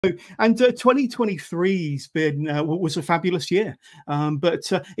And 2023's been was a fabulous year,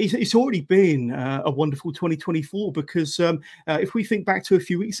 but it's already been a wonderful 2024 because if we think back to a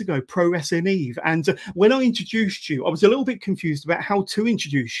few weeks ago, Pro Wrestling Eve, and when I introduced you, I was a little bit confused about how to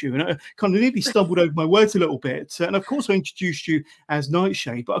introduce you, and I kind of nearly stumbled over my words a little bit. And of course, I introduced you as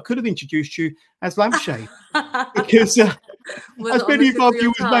Nightshade, but I could have introduced you as Lampshade because. As many of our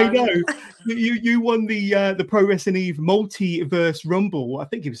viewers may know, you won the Pro Wrestling Eve Multiverse Rumble. I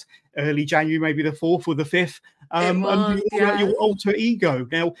think it was early January, maybe the 4th or the 5th. Your alter ego.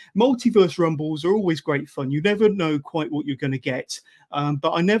 Now, Multiverse Rumbles are always great fun. You never know quite what you're going to get.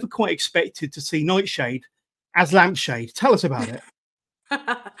 But I never quite expected to see Nightshade as Lampshade. Tell us about it.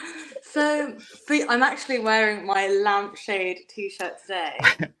 So I'm actually wearing my Lampshade t-shirt today.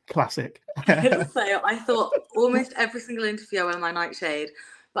 Classic. So I thought almost every single interview I wear my Nightshade,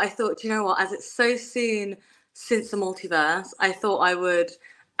 but I thought, do you know what, as it's so soon since the multiverse, I thought I would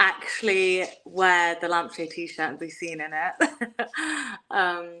actually wear the Lampshade t-shirt and be seen in it.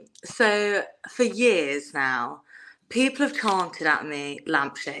 So for years now, people have chanted at me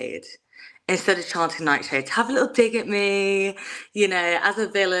Lampshade instead of chanting Nightshade, to have a little dig at me. You know, as a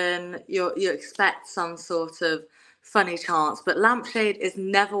villain, you expect some sort of funny chants, but Lampshade is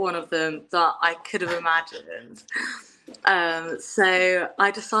never one of them that I could have imagined. So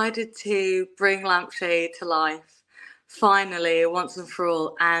I decided to bring Lampshade to life, finally, once and for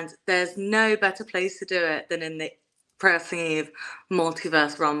all, and there's no better place to do it than in the Pro Wrestling Eve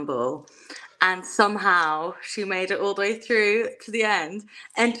Multiverse Rumble. And somehow she made it all the way through to the end,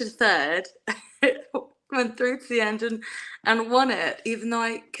 entered third, went through to the end and won it, even though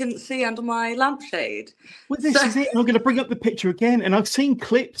I couldn't see under my lampshade. Well, this is it. I'm going to bring up the picture again. And I've seen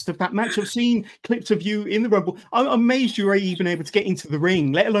clips of that match. I've seen clips of you in the Rumble. I'm amazed you were even able to get into the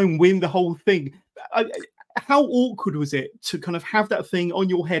ring, let alone win the whole thing. How awkward was it to kind of have that thing on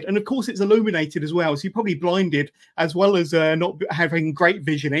your head? And of course, it's illuminated as well. So you're probably blinded as well as not having great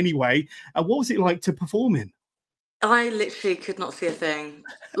vision anyway. What was it like to perform in? I literally could not see a thing.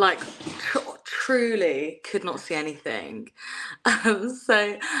 Like, truly could not see anything.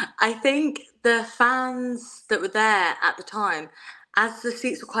 So I think the fans that were there at the time, as the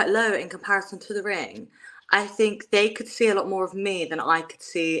seats were quite low in comparison to the ring, I think they could see a lot more of me than I could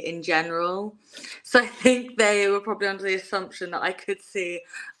see in general. So I think they were probably under the assumption that I could see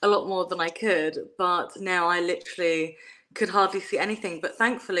a lot more than I could. But now I literally could hardly see anything. But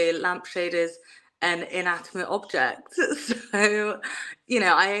thankfully, Lampshade is an inanimate object. So, you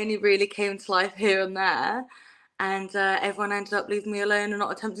know, I only really came to life here and there. And everyone ended up leaving me alone and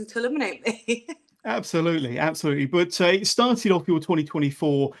not attempting to eliminate me. Absolutely, absolutely. But it started off your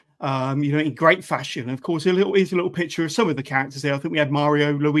 2024, you know, in great fashion. Of course, here's a little picture of some of the characters there. I think we had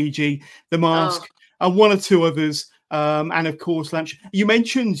Mario, Luigi, The Mask, and one or two others. And of course, Lampshade. You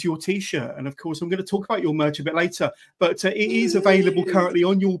mentioned your t-shirt, and of course, I'm going to talk about your merch a bit later. But it is available currently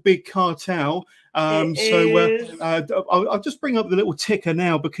on your Big Cartel. I'll just bring up the little ticker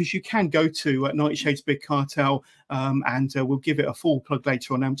now because you can go to Nightshade's Big Cartel, and we'll give it a full plug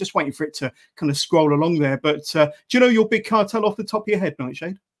later on. I'm just waiting for it to kind of scroll along there. But do you know your Big Cartel off the top of your head,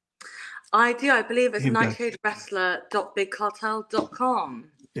 Nightshade? I do. I believe it's nightshadewrestler.bigcartel.com.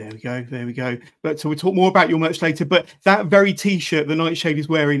 There we go. There we go. But so we'll talk more about your merch later. But that very t-shirt the Nightshade is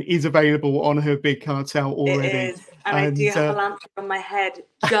wearing is available on her Big Cartel already. It is. And I do have a lampshade on my head,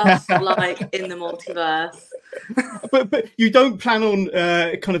 just like in the multiverse. but you don't plan on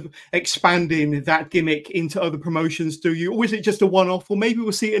kind of expanding that gimmick into other promotions, do you? Or is it just a one-off? Or maybe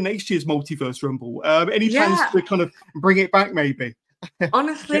we'll see it in next year's Multiverse Rumble. Any plans to kind of bring it back, maybe?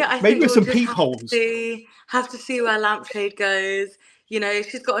 Honestly, I maybe think with some peepholes. Have to see where Lampshade goes. You know,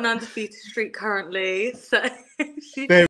 she's got an undefeated streak currently, so